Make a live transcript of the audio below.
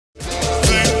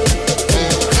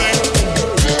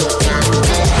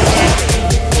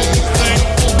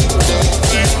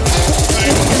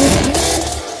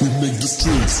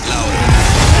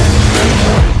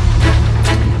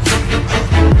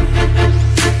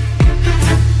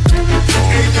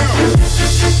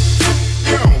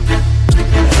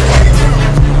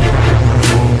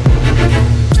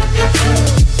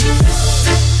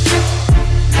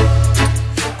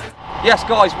Yes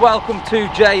guys, welcome to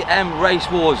JM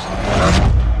RACEWARS.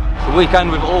 The weekend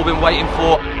we've all been waiting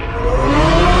for.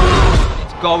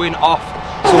 It's going off.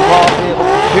 Some cars here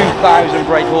up to 2,000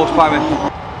 brake horsepower.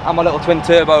 And my little twin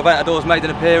turbo Ventador's made an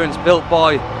appearance, built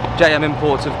by JM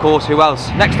Imports, of course. Who else?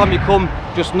 Next time you come,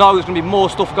 just know there's going to be more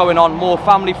stuff going on, more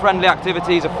family friendly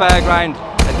activities, a fairground,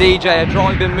 a DJ, a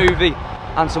drive-in movie,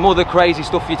 and some other crazy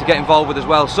stuff for you to get involved with as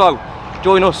well. So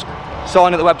join us,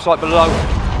 sign at the website below.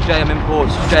 JM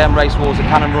Imports, JM RACEWARS, the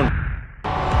Cannon Run.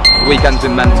 The weekend's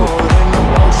been mental.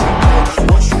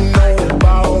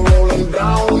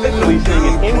 We're seeing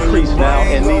an increase now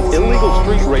in these illegal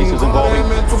street races involving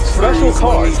special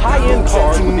cars, high-end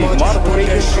cars with these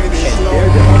modifications, and they're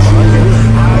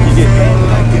you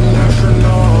get